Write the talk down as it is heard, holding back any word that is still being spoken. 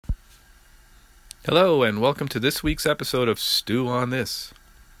Hello, and welcome to this week's episode of Stew on This.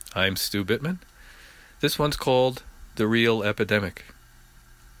 I'm Stu Bittman. This one's called The Real Epidemic.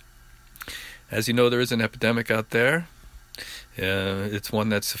 As you know, there is an epidemic out there. It's one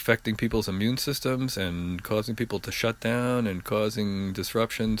that's affecting people's immune systems and causing people to shut down and causing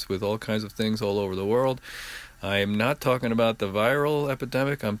disruptions with all kinds of things all over the world. I am not talking about the viral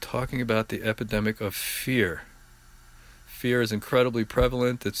epidemic. I'm talking about the epidemic of fear. Fear is incredibly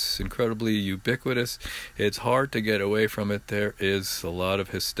prevalent. It's incredibly ubiquitous. It's hard to get away from it. There is a lot of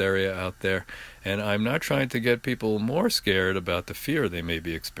hysteria out there. And I'm not trying to get people more scared about the fear they may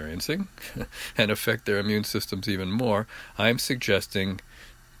be experiencing and affect their immune systems even more. I'm suggesting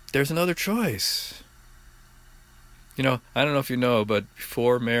there's another choice. You know, I don't know if you know, but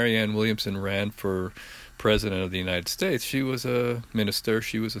before Marianne Williamson ran for President of the United States, she was a minister,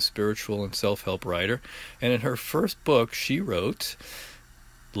 she was a spiritual and self-help writer, and in her first book she wrote,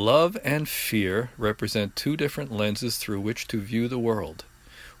 "Love and fear represent two different lenses through which to view the world.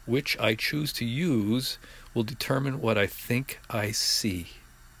 Which I choose to use will determine what I think I see."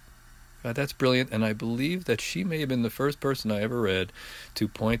 That's brilliant, and I believe that she may have been the first person I ever read to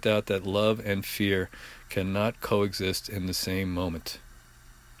point out that love and fear cannot coexist in the same moment.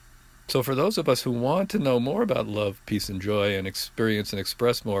 So for those of us who want to know more about love, peace, and joy and experience and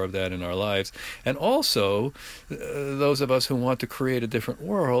express more of that in our lives, and also those of us who want to create a different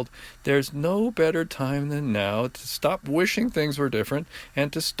world, there's no better time than now to stop wishing things were different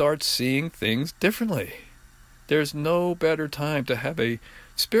and to start seeing things differently. There's no better time to have a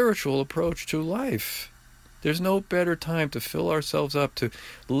spiritual approach to life. There's no better time to fill ourselves up, to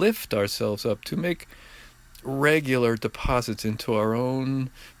lift ourselves up, to make regular deposits into our own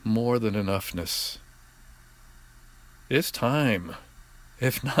more than enoughness. It's time.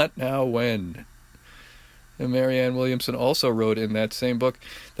 If not now, when? And Marianne Williamson also wrote in that same book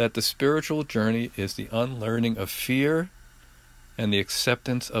that the spiritual journey is the unlearning of fear and the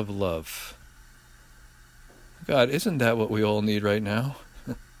acceptance of love. God, isn't that what we all need right now?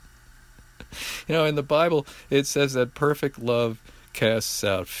 You know, in the Bible, it says that perfect love casts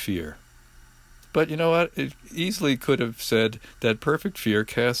out fear. But you know what? It easily could have said that perfect fear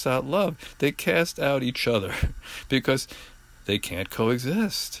casts out love. They cast out each other because they can't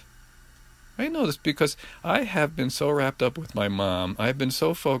coexist. I know this because I have been so wrapped up with my mom. I've been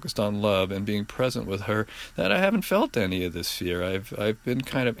so focused on love and being present with her that I haven't felt any of this fear. I've been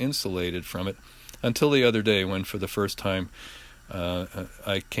kind of insulated from it until the other day when for the first time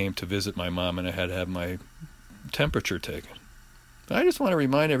I came to visit my mom and I had to have my temperature taken. I just want to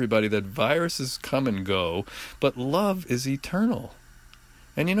remind everybody that viruses come and go, but love is eternal.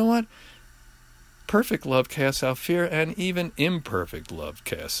 And you know what? Perfect love casts out fear, and even imperfect love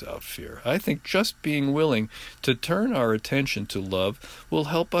casts out fear. I think just being willing to turn our attention to love will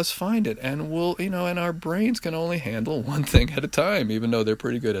help us find it, and and our brains can only handle one thing at a time, even though they're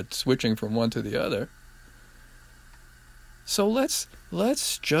pretty good at switching from one to the other. So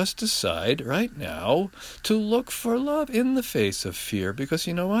let's just decide right now to look for love in the face of fear, because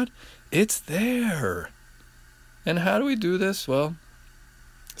you know what? It's there. And how do we do this? Well,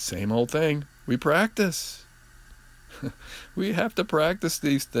 same old thing. We practice. We have to practice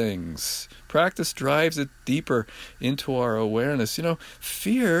these things. Practice drives it deeper into our awareness. You know,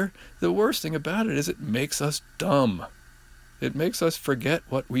 fear, the worst thing about it is it makes us dumb. It makes us forget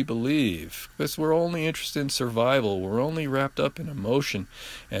what we believe, because we're only interested in survival. We're only wrapped up in emotion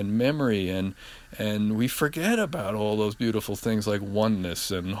and memory, and we forget about all those beautiful things like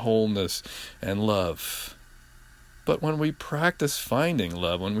oneness and wholeness and love. But when we practice finding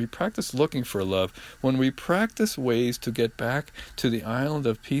love, when we practice looking for love, when we practice ways to get back to the island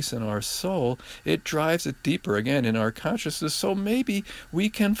of peace in our soul, it drives it deeper again in our consciousness, so maybe we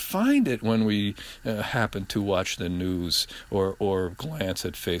can find it when we happen to watch the news or glance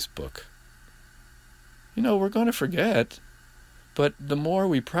at Facebook. You know, we're going to forget, but the more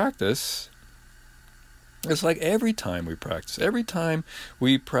we practice, it's like every time we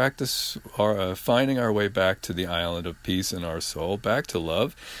practice our finding our way back to the island of peace in our soul, back to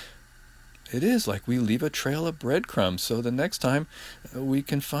love, it is like we leave a trail of breadcrumbs so the next time we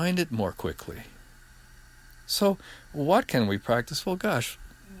can find it more quickly. So what can we practice? Well, gosh,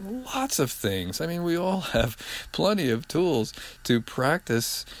 lots of things. I mean, we all have plenty of tools to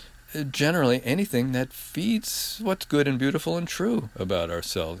practice generally anything that feeds what's good and beautiful and true about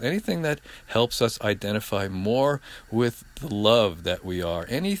ourselves, anything that helps us identify more with the love that we are,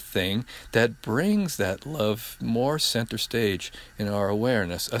 anything that brings that love more center stage in our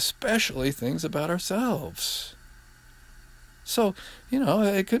awareness, especially things about ourselves. So,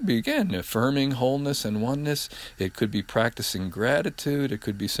 it could be, again, affirming wholeness and oneness. It could be practicing gratitude. It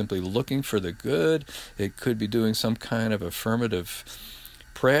could be simply looking for the good. It could be doing some kind of affirmative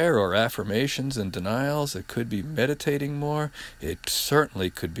prayer or affirmations and denials. It could be meditating more. It certainly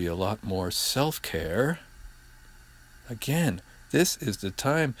could be a lot more self-care. Again, this is the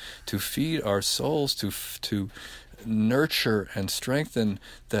time to feed our souls, to nurture and strengthen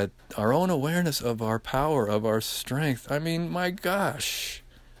that our own awareness of our power, of our strength. I mean, my gosh.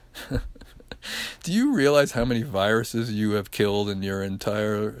 Do you realize how many viruses you have killed in your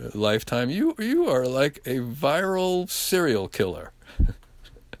entire lifetime? You are like a viral serial killer.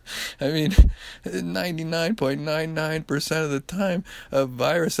 I mean, 99.99% of the time, a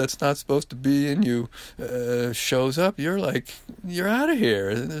virus that's not supposed to be in you shows up. You're out of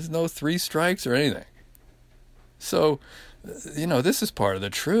here. There's no 3 strikes or anything. So, this is part of the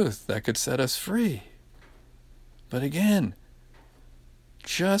truth that could set us free. But again,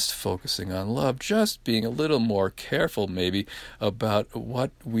 just focusing on love, just being a little more careful maybe about what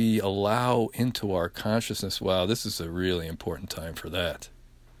we allow into our consciousness. Wow, this is a really important time for that.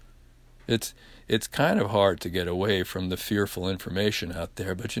 It's kind of hard to get away from the fearful information out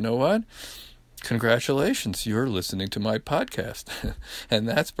there, but you know what? Congratulations, you're listening to my podcast. And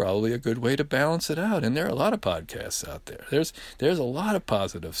that's probably a good way to balance it out. And there are a lot of podcasts out there. There's a lot of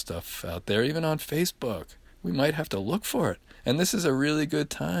positive stuff out there, even on Facebook. We might have to look for it. And this is a really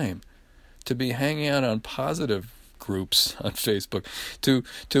good time to be hanging out on positive groups on Facebook. To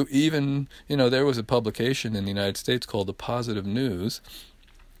even, there was a publication in the United States called The Positive News.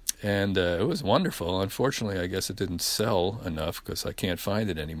 And it was wonderful. Unfortunately, I guess it didn't sell enough because I can't find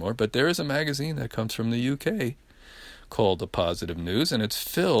it anymore. But there is a magazine that comes from the UK called The Positive News, and it's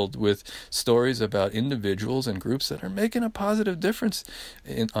filled with stories about individuals and groups that are making a positive difference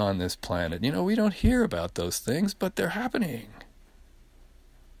on this planet. We don't hear about those things, but they're happening.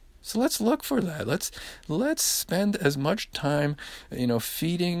 So let's look for that. Let's spend as much time,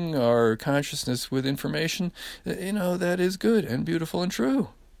 feeding our consciousness with information, that is good and beautiful and true.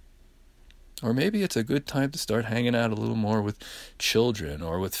 Or maybe it's a good time to start hanging out a little more with children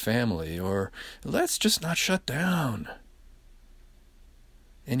or with family, or let's just not shut down.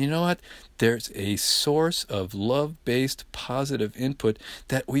 And you know what? There's a source of love-based positive input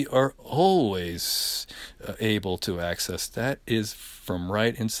that we are always able to access. That is from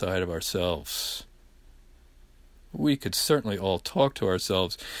right inside of ourselves. We could certainly all talk to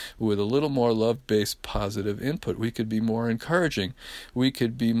ourselves with a little more love-based positive input. We could be more encouraging. We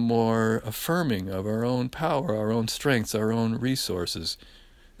could be more affirming of our own power, our own strengths, our own resources.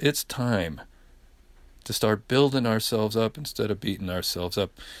 It's time to start building ourselves up instead of beating ourselves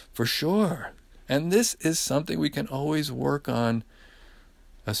up, for sure. And this is something we can always work on,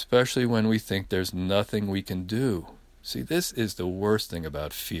 especially when we think there's nothing we can do. See, this is the worst thing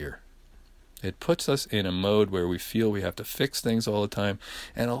about fear. It puts us in a mode where we feel we have to fix things all the time,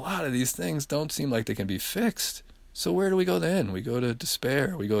 and a lot of these things don't seem like they can be fixed. So where do we go then? We go to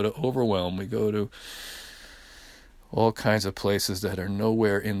despair, we go to overwhelm, we go to all kinds of places that are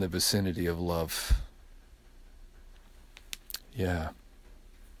nowhere in the vicinity of love. Yeah.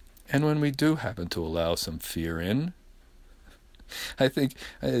 And when we do happen to allow some fear in, I think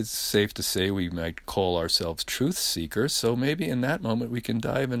it's safe to say we might call ourselves truth seekers, so maybe in that moment we can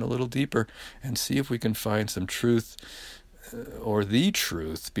dive in a little deeper and see if we can find some truth or the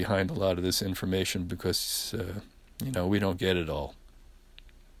truth behind a lot of this information, because, we don't get it all.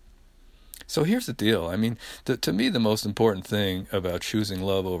 So here's the deal. I mean, to me, the most important thing about choosing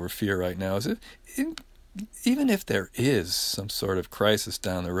love over fear right now is even if there is some sort of crisis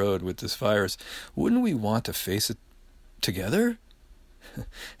down the road with this virus, wouldn't we want to face it together?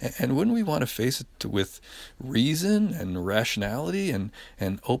 And wouldn't we want to face it with reason and rationality and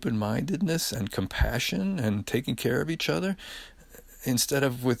open-mindedness and compassion and taking care of each other, instead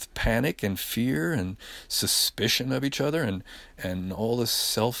of with panic and fear and suspicion of each other and all this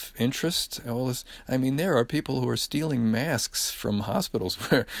self-interest, all this? I mean, there are people who are stealing masks from hospitals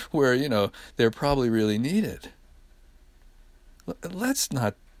where they're probably really needed. Let's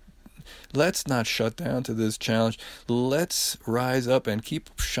not shut down to this challenge. Let's rise up and keep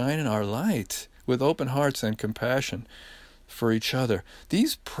shining our light with open hearts and compassion for each other.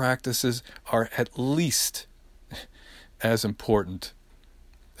 These practices are at least as important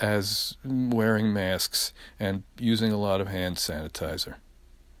as wearing masks and using a lot of hand sanitizer.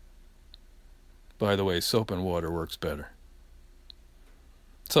 By the way, soap and water works better.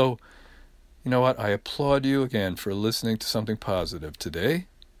 So, you know what? I applaud you again for listening to something positive today,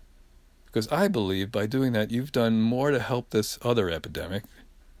 because I believe by doing that you've done more to help this other epidemic,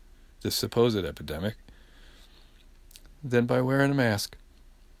 this supposed epidemic, than by wearing a mask.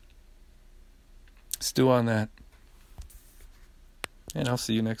 Stew on that. And I'll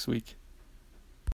see you next week.